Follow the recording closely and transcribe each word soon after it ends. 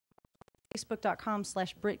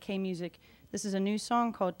Facebook.com/BrittKMusic. This is a new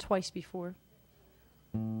song called Twice Before.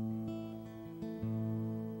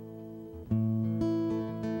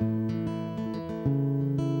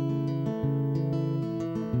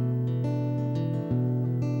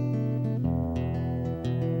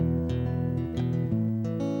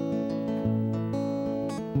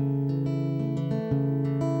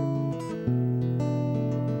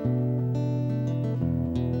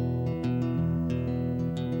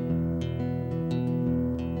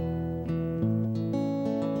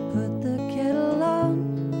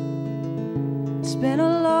 Been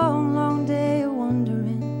a long, long day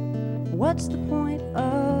wondering what's the point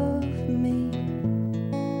of me?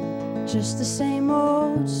 Just the same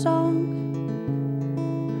old song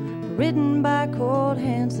written by cold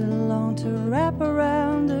hands that long to wrap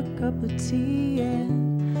around a cup of tea.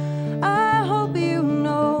 And I hope you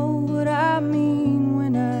know what I mean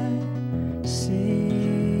when I say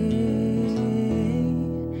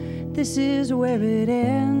this is where it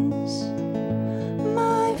ends.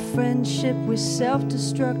 Friendship with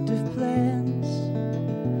self-destructive plans.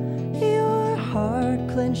 Your heart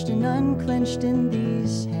clenched and unclenched in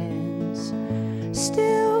these hands.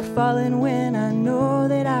 Still falling when I know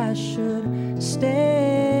that I should stand.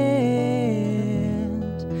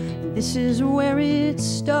 This is where it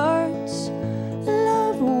starts.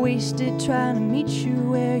 Love wasted trying to meet you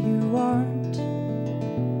where you aren't.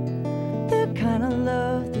 The kind of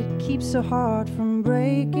love that keeps a heart from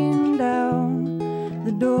breaking down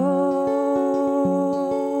the door.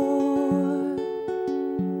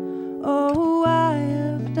 Oh, I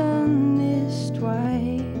have done this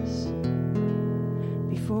twice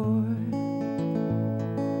before.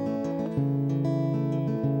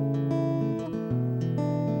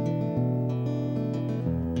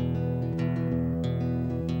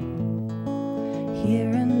 Here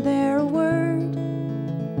and there a word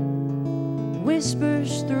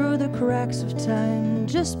whispers through the cracks of time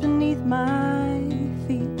just beneath my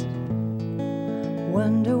feet.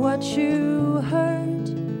 Wonder what you heard.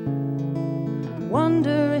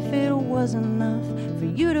 Wonder if it was enough for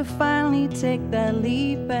you to finally take that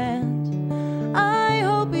leap. And I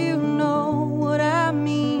hope you know what I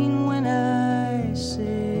mean when I say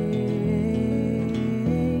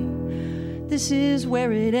this is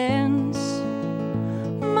where it ends.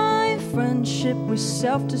 My friendship with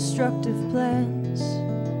self-destructive plans.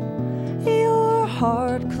 Your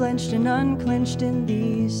heart clenched and unclenched in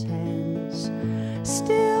these hands.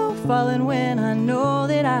 Still falling when I know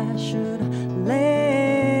that I should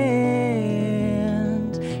land.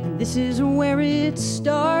 And this is where it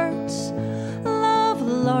starts. Love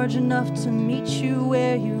large enough to meet you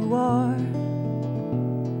where you are.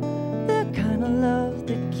 The kind of love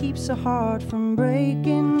that keeps a heart from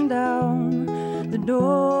breaking down the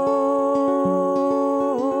door.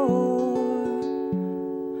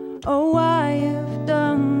 Oh, I have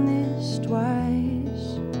done this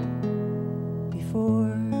twice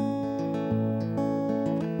before.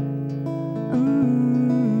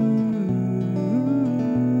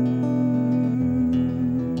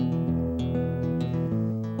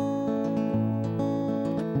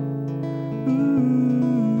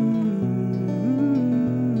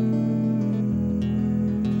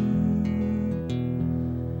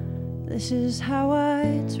 This is how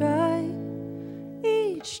I try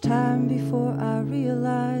each time before I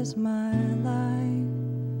realize my lie.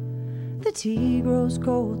 The tea grows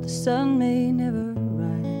cold, the sun may never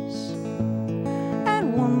rise,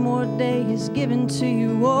 and one more day is given to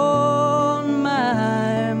you on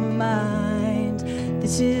my mind.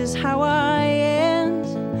 This is how I end.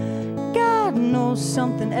 God knows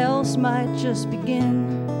something else might just begin.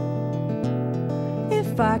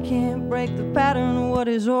 If I can't break the pattern, what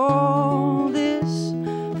is all this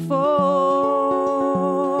for?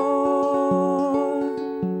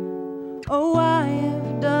 Oh, I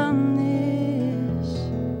have done this.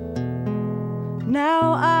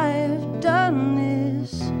 Now I have done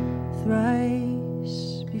this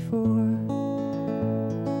thrice before.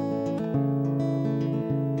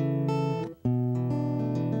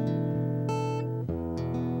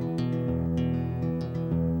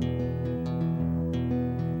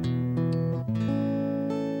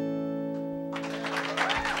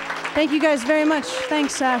 Thank you guys very much.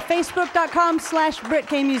 Thanks.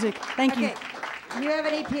 Facebook.com/BrittKMusic. Thank you. Okay. You have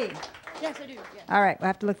an EP? Yes, I do. Yeah. All right, we'll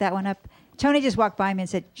have to look that one up. Tony just walked by me and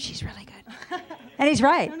said, she's really good. And he's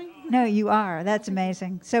right. No, you are. That's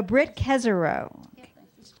amazing. So Britt Kusserow.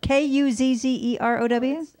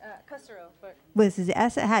 K-U-Z-Z-E-R-O-W? Kusserow. With his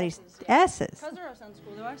S? How do you S's? Kusserow sounds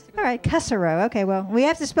cool. All right, Kusserow. Okay, well, we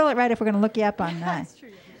have to spell it right if we're going to look you up on that. That's true.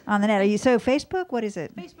 On the net. Are you so Facebook? What is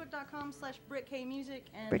it? Facebook.com/BrittKMusic.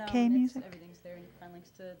 And Britt K Music. everything's there. And you can find links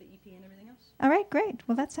to the EP and everything else. All right, great.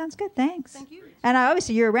 Well, that sounds good. Thanks. Thank you. And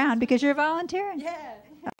obviously you're around because you're volunteering. Yeah.